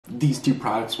These two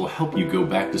products will help you go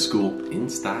back to school in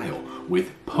style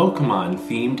with Pokemon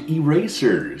themed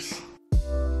erasers.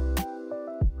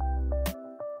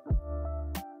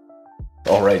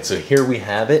 Alright, so here we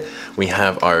have it. We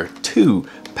have our two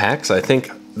packs. I think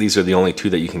these are the only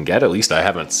two that you can get. At least I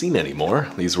haven't seen any more.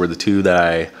 These were the two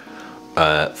that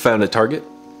I found at Target.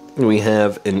 We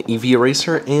have an Eevee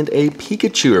eraser and a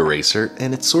Pikachu eraser,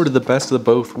 and it's sort of the best of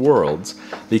both worlds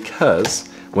because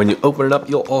when you open it up,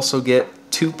 you'll also get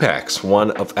two packs, one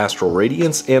of Astral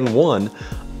Radiance and one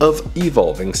of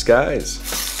Evolving Skies.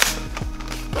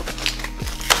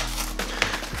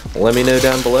 Let me know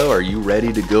down below, are you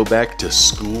ready to go back to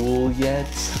school yet?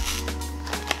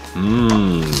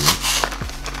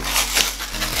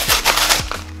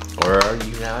 Or are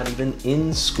you not even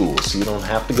in school, so you don't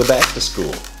have to go back to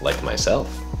school, like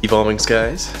myself? Evolving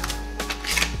Skies,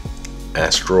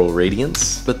 Astral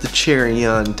Radiance, but the cherry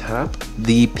on top,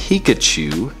 the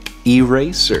Pikachu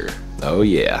eraser. Oh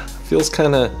yeah, feels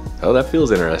kinda, oh that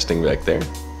feels interesting back there.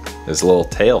 His little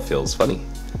tail feels funny.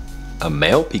 A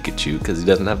male Pikachu because he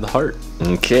doesn't have the heart.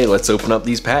 Okay, let's open up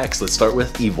these packs. Let's start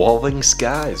with Evolving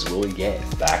Skies. Will we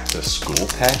get back to school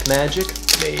pack magic?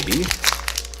 Maybe.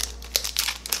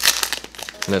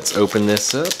 Let's open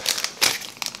this up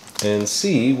and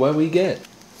see what we get.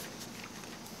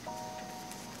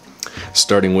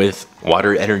 Starting with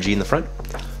Water Energy in the front,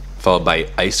 followed by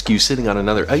Ice Cube sitting on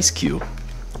another Ice Cube,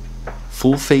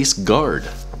 Full Face Guard,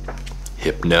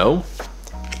 Hypno,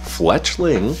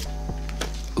 Fletchling,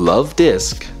 Love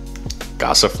Disc,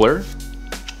 Gossifleur,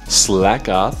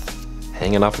 Slackoth,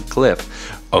 hanging off a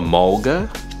cliff, Emolga,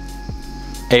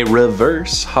 a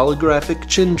reverse holographic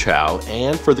Chinchou,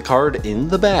 and for the card in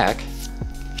the back,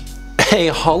 a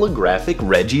holographic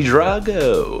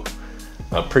Regidrago.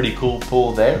 A pretty cool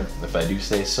pull there, if I do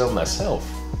say so myself.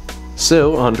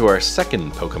 So, on to our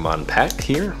second Pokemon pack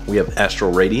here. We have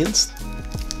Astral Radiance.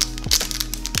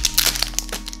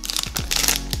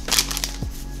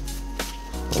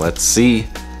 Let's see.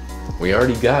 We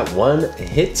already got one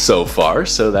hit so far,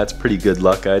 so that's pretty good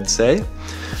luck, I'd say.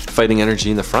 Fighting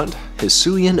Energy in the front.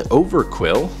 Hisuian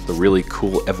Overquill, the really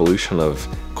cool evolution of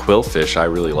Quillfish. I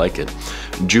really like it.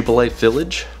 Jubilee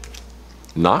Village.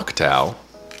 Noctowl.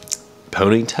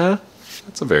 Ponyta.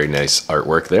 That's a very nice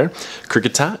artwork there.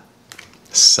 Kricketot.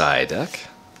 Psyduck.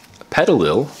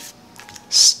 Petalil.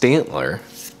 Stantler.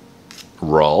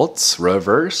 Ralts.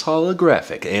 Reverse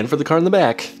Holographic. And for the card in the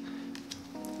back,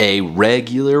 a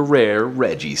regular rare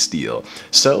Registeel.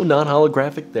 So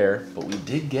non-holographic there, but we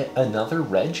did get another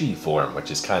Regi form,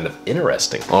 which is kind of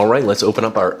interesting. All right, let's open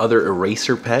up our other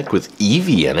eraser pack with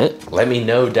Eevee in it. Let me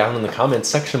know down in the comments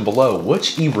section below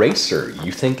which eraser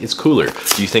you think is cooler.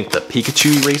 Do you think the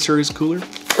Pikachu eraser is cooler?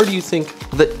 Or do you think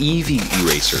the Eevee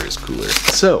eraser is cooler?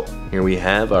 So here we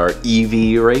have our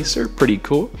Eevee eraser, pretty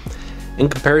cool. In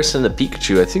comparison to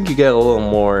Pikachu, I think you get a little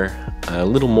more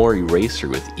eraser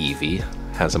with Eevee.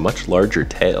 Has a much larger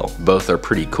tail. Both are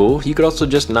pretty cool. You could also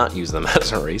just not use them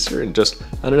as an eraser and just,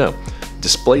 I don't know,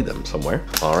 display them somewhere.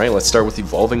 All right, let's start with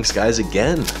Evolving Skies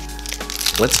again.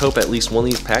 Let's hope at least one of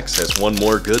these packs has one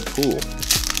more good pull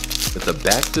with the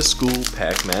back to school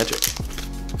pack magic.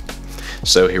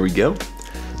 So here we go.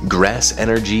 Grass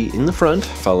Energy in the front,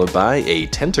 followed by a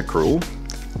Tentacruel,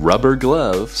 Rubber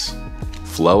Gloves,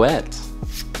 Floette,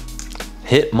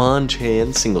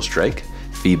 Hitmonchan Single Strike,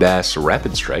 Feebas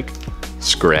Rapid Strike,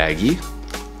 Scraggy,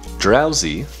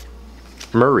 Drowsy,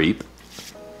 Mareep,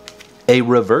 a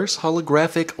reverse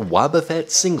holographic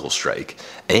Wobbuffet Single Strike,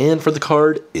 and for the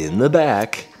card in the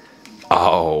back,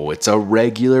 oh, it's a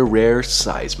regular rare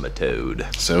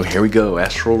Seismitoad. So here we go,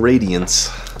 Astral Radiance.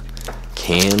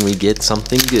 Can we get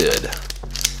something good?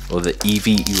 Will the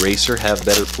Eevee eraser have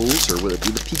better pulls, or will it be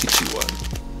the Pikachu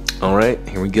one? Alright,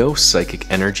 here we go,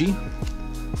 Psychic Energy,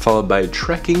 followed by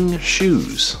Trekking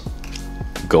Shoes,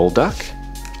 Golduck,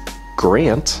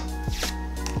 Grant,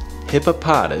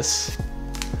 Hippopotas,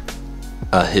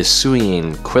 a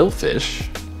Hisuian Quillfish,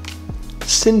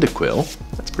 Cyndaquil,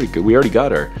 that's pretty good, we already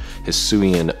got our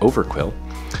Hisuian Overquill,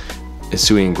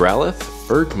 Hisuian Growlithe,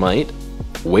 Urgmite,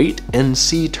 Wait and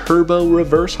See Turbo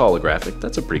Reverse Holographic,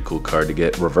 that's a pretty cool card to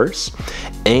get reverse,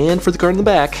 and for the card in the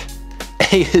back,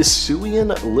 a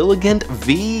Hisuian Lilligant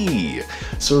V.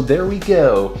 So there we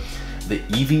go. The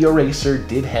Eevee eraser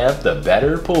did have the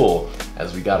better pull,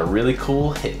 as we got a really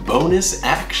cool hit bonus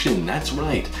action. That's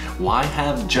right. Why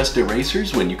have just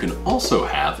erasers when you can also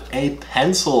have a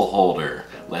pencil holder?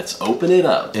 Let's open it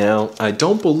up. Now, I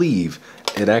don't believe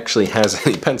it actually has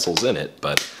any pencils in it,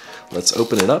 but let's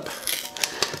open it up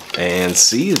and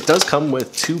see. It does come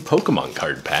with two Pokemon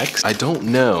card packs. I don't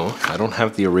know. I don't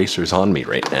have the erasers on me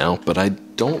right now, but I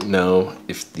don't know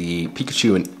if the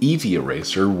Pikachu and Eevee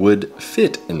eraser would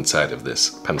fit inside of this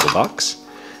pencil box,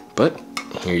 but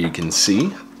here you can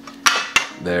see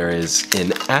there is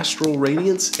an Astral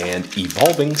Radiance and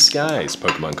Evolving Skies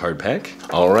Pokemon card pack.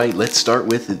 All right, let's start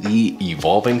with the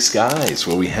Evolving Skies,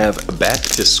 where we have Back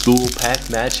to School pack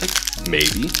magic,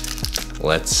 maybe.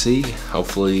 Let's see,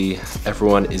 hopefully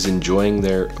everyone is enjoying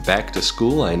their back to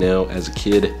school. I know as a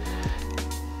kid,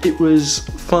 it was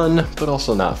fun, but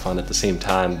also not fun at the same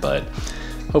time, but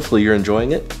hopefully you're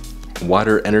enjoying it.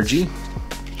 Water Energy,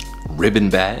 Ribbon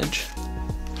Badge,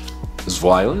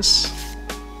 Zweilous,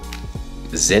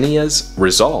 Zinnia's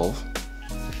Resolve,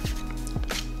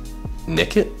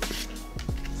 Nickit,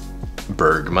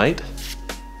 Bergmite,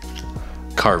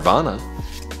 Carvana,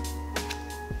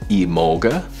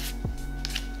 Emolga,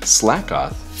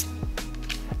 Slackoth,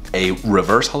 a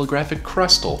reverse holographic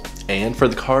Crustle, and for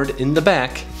the card in the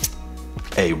back,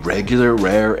 a regular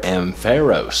rare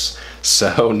Ampharos.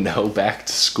 So no back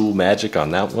to school magic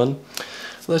on that one.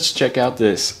 Let's check out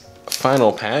this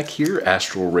final pack here,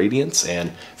 Astral Radiance,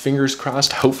 and fingers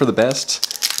crossed, hope for the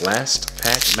best. Last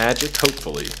pack magic,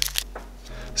 hopefully.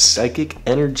 Psychic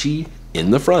Energy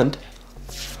in the front,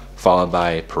 followed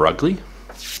by Perugly,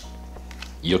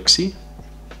 Yuxi,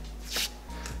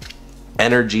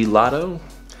 Energy Lotto,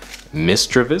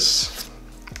 Mischievous,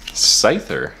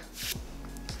 Scyther,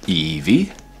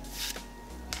 Eevee,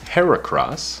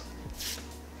 Heracross,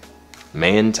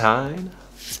 Mantine,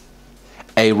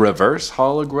 a reverse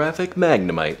holographic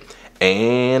Magnemite,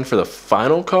 and for the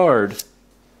final card,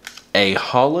 a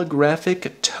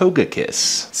holographic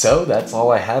Togekiss. So that's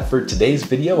all I have for today's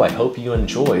video. I hope you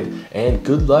enjoyed, and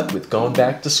good luck with going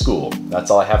back to school.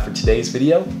 That's all I have for today's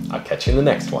video. I'll catch you in the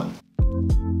next one.